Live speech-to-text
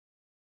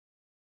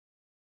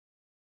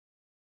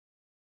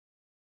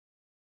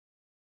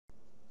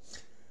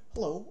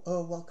Hello,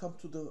 welcome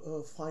to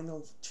the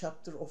final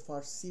chapter of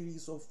our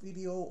series of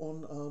video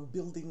on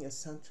building a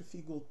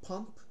centrifugal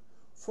pump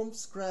from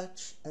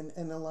scratch and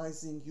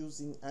analyzing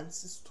using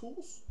Ansys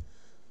tools.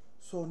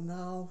 So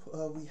now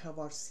we have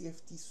our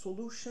CFD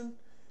solution.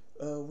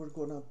 We're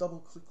going to double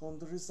click on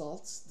the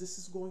results. This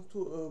is going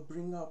to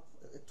bring up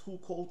a tool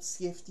called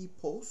CFD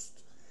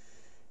Post,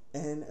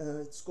 and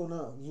it's going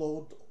to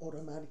load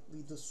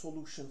automatically the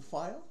solution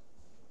file.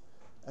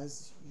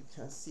 As you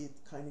can see, it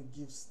kind of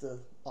gives the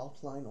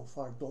outline of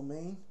our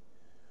domain,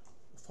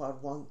 of our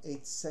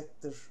 1/8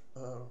 sector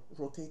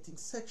rotating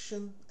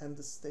section, and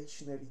the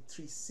stationary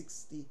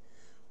 360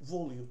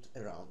 volute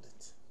around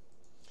it.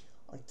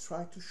 I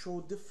try to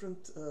show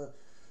different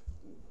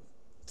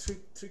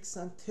tricks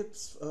and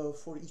tips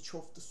for each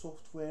of the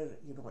software.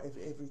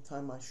 Every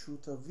time I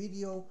shoot a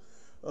video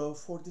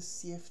for the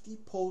CFD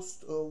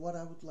post, what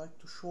I would like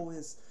to show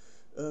is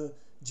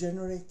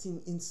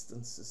generating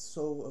instances.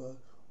 So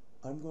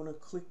I'm going to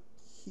click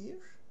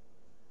here,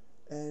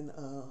 and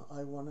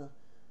I want to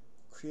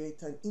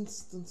create an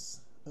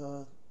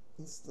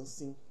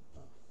instancing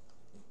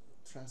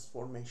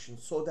transformation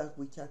so that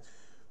we can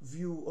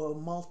view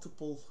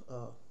multiples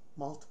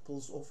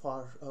of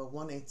our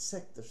 1/8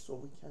 sector, so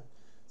we can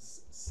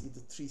see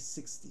the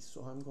 360.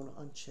 So I'm going to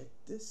uncheck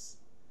this.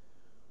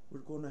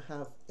 We're going to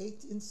have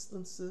 8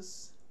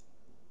 instances,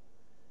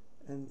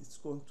 and it's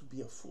going to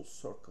be a full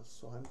circle.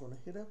 So I'm going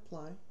to hit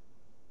apply.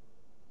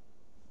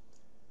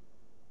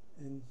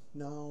 And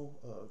now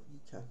you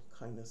can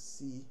kind of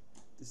see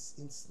this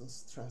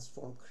instance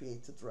transform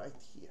created right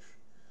here.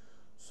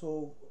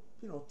 So,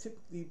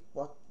 typically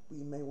what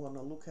we may want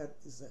to look at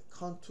is a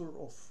contour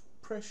of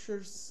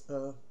pressures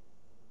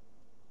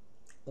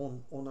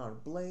on our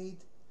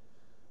blade.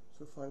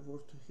 So if I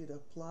were to hit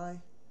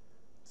apply,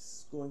 this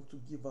is going to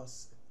give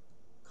us a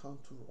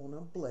contour on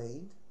a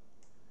blade.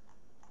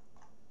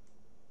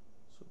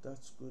 So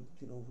that's good.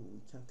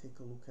 We can take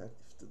a look at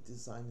if the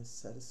design is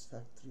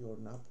satisfactory or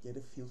not, get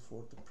a feel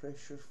for the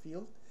pressure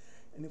field.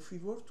 And if we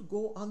were to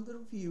go under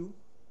view,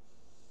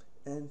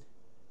 and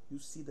you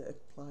see the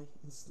apply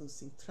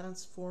instancing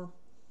transform,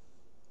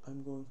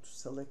 I'm going to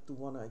select the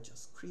one I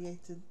just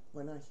created.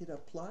 When I hit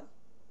apply,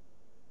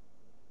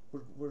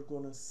 we're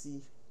going to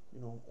see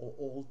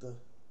all the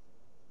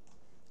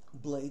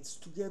blades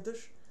together.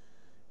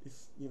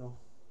 If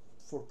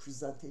for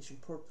presentation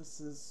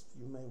purposes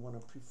you may want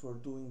to prefer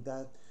doing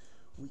that,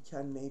 we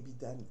can maybe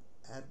then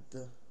add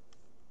the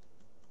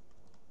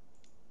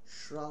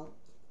shroud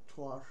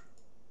to our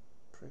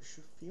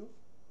pressure field.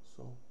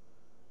 So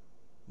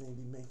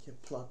maybe make a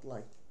plug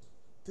like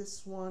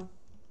this one,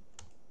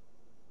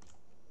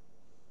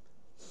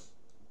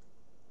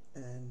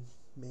 and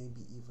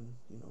maybe even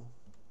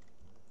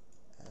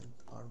add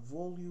our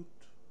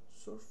volute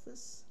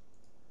surface,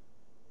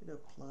 hit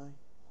apply.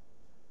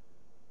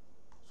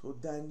 So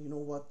then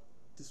what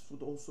this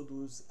would also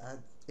do is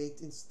add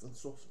 8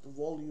 instances of the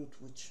volute,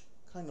 which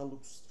kind of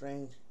looks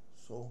strange.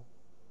 So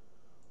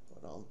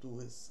what I'll do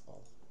is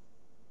I'll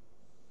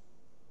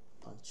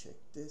uncheck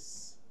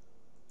this,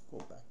 go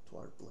back to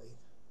our blade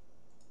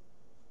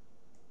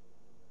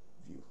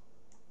view.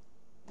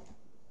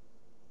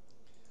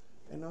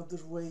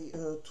 Another way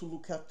to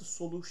look at the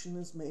solution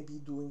is maybe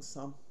doing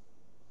some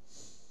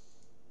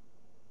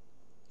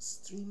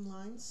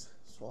streamlines.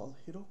 So I'll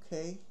hit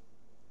OK.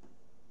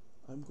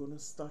 I'm going to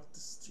start the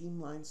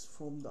streamlines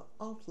from the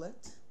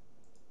outlet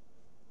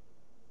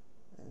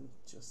and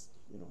just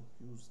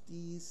use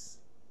these.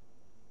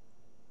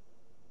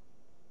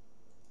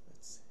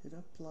 Let's hit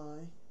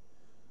apply.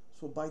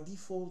 So by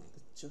default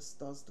it just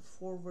does the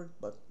forward,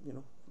 but we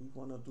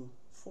want to do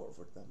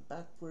forward and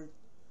backward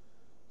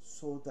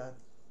so that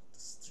the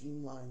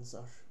streamlines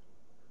are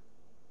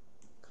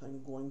kind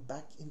of going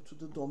back into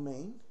the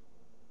domain.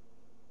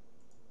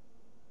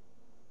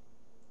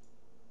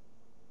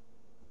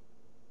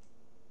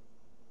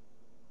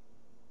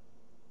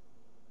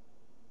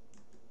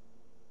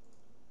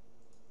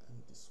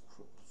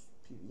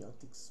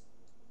 Periodics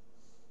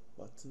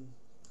button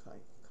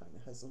kind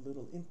of has a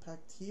little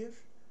impact here,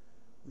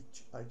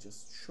 which I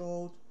just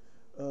showed,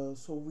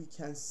 so we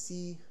can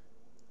see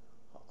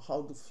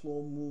how the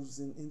flow moves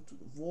into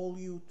the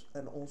volute,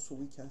 and also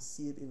we can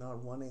see it in our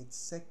 1/8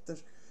 sector.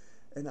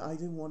 And I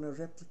didn't want to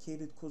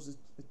replicate it because it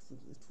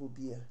will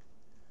be a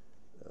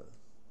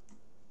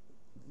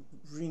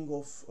ring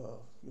of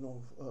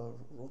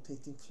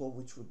rotating flow,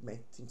 which would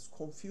make things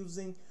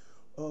confusing.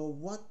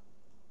 What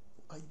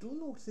I do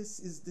notice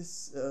is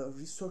this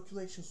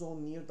recirculation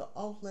zone near the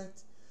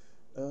outlet,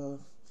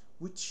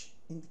 which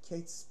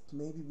indicates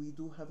maybe we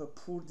do have a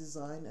poor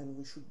design and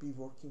we should be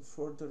working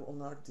further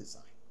on our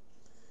design.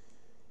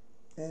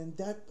 And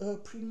that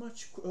pretty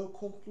much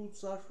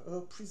concludes our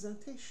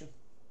presentation.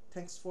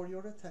 Thanks for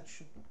your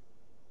attention.